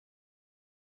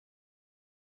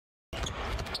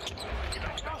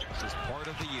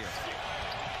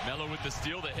Melo with the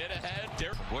steal, the hit ahead.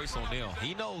 Royce O'Neale,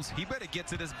 he knows he better get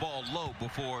to this ball low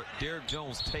before Derrick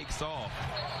Jones takes off.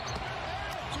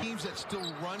 Teams that still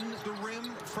run the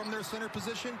rim from their center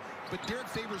position, but Derek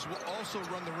Favors will also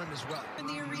run the rim as well. In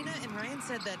the arena, and Ryan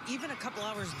said that even a couple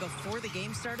hours before the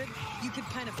game started, you could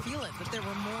kind of feel it, that there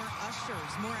were more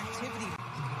ushers, more activity.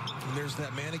 And there's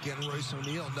that man again, Royce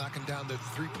O'Neale, knocking down the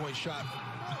three-point shot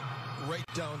right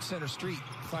down center street.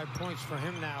 5 points for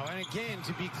him now. And again,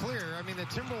 to be clear, I mean, the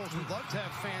Timberwolves would love to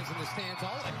have fans in the stands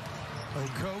all day.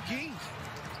 Okogie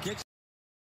gets.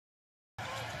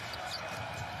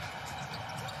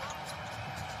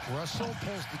 Russell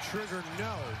pulls the trigger,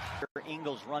 no.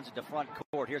 Ingles runs it to front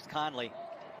court. Here's Conley.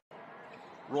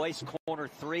 Royce corner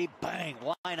three, bang,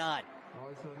 why not?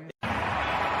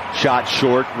 Shot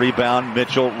short, rebound,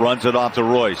 Mitchell runs it off to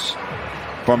Royce.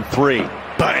 From three,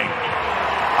 bang.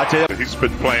 I tell you, he's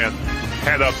been playing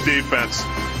head-up defense,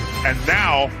 and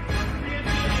now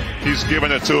he's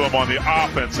giving it to him on the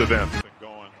offensive end.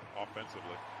 Going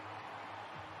offensively.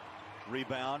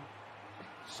 Rebound,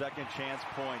 second chance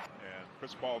point. And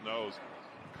Chris Paul knows,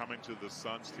 coming to the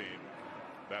Suns team,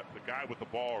 that the guy with the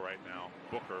ball right now,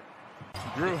 Booker.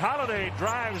 Drew Holiday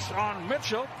drives on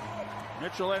Mitchell.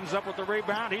 Mitchell ends up with the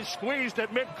rebound. He's squeezed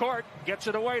at midcourt, gets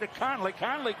it away to Conley.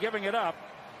 Conley giving it up.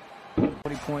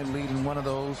 20-point lead in one of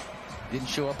those, didn't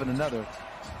show up in another.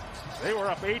 They were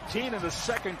up 18 in the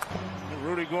second.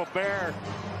 Rudy Gobert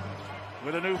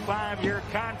with a new 5-year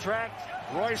contract.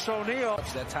 Royce O'Neale.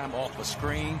 That time off a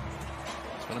screen.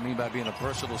 That's what I mean by being a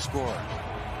versatile scorer.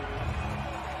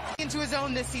 Into his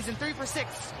own this season, 3 for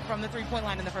 6 from the three-point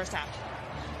line in the first half.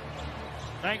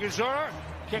 Thank you, Zora.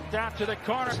 Kicked out to the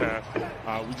corner.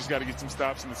 We just got to get some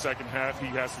stops in the second half. He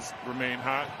has to remain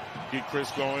hot, get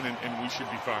Chris going, and we should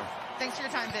be fine. Thanks for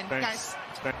your time, Ben. Thanks.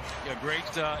 Guys. Yeah, great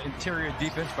interior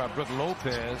defense by Brook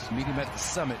Lopez. Meet him at the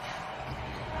summit,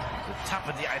 the top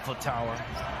of the Eiffel Tower.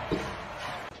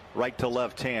 Right to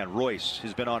left hand. Royce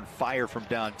has been on fire from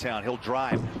downtown. He'll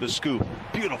drive the scoop.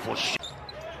 Beautiful shot.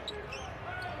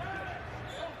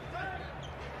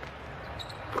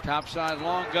 Top side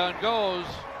long gun goes.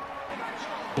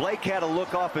 Blake had a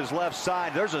look off his left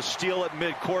side. There's a steal at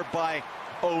midcourt by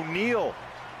O'Neale.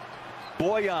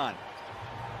 Boyan.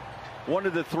 1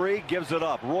 to the 3, gives it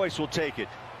up. Royce will take it.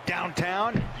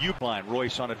 Downtown, line.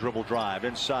 Royce on a dribble drive.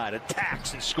 Inside,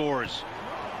 attacks and scores.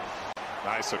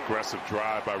 Nice aggressive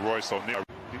drive by Royce O'Neale.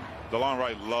 DeLon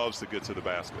Wright loves to get to the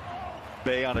basket.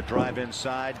 Bay on a drive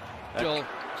inside. Still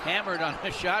hammered on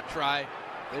a shot try.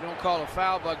 They don't call a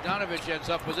foul. Bogdanovich ends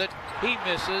up with it. He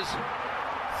misses.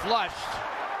 Flushed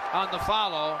on the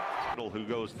follow. Who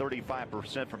goes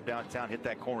 35% from downtown, hit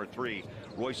that corner 3.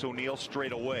 Royce O'Neale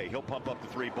straight away. He'll pump up the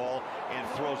 3 ball and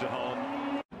throws it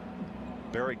home.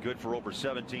 Very good for over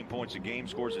 17 points a game.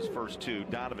 Scores his first 2.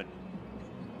 Donovan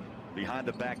behind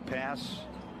the back pass.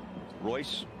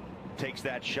 Royce takes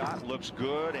that shot, looks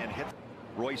good, and hit.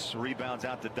 Royce rebounds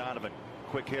out to Donovan.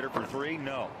 Quick hitter for 3.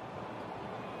 No.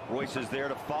 Royce is there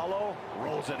to follow,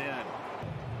 rolls it in.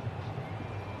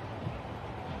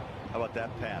 How about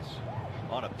that pass?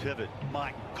 On a pivot.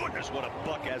 My goodness, what a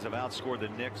buck. As have outscored the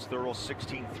Knicks. Thorough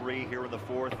 16-3 here in the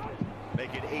 4th.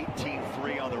 Make it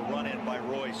 18-3 on the run-in by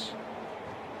Royce.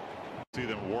 See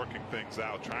them working things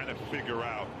out, trying to figure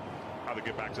out how to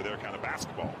get back to their kind of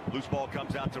basketball. Loose ball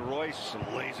comes out to Royce,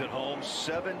 lays it home.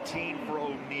 17 for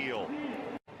O'Neale.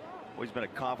 Well, he's been a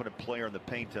confident player in the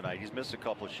paint tonight. He's missed a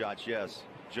couple of shots, yes.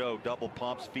 Joe double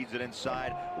pumps, feeds it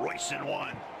inside. Royce in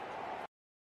 1.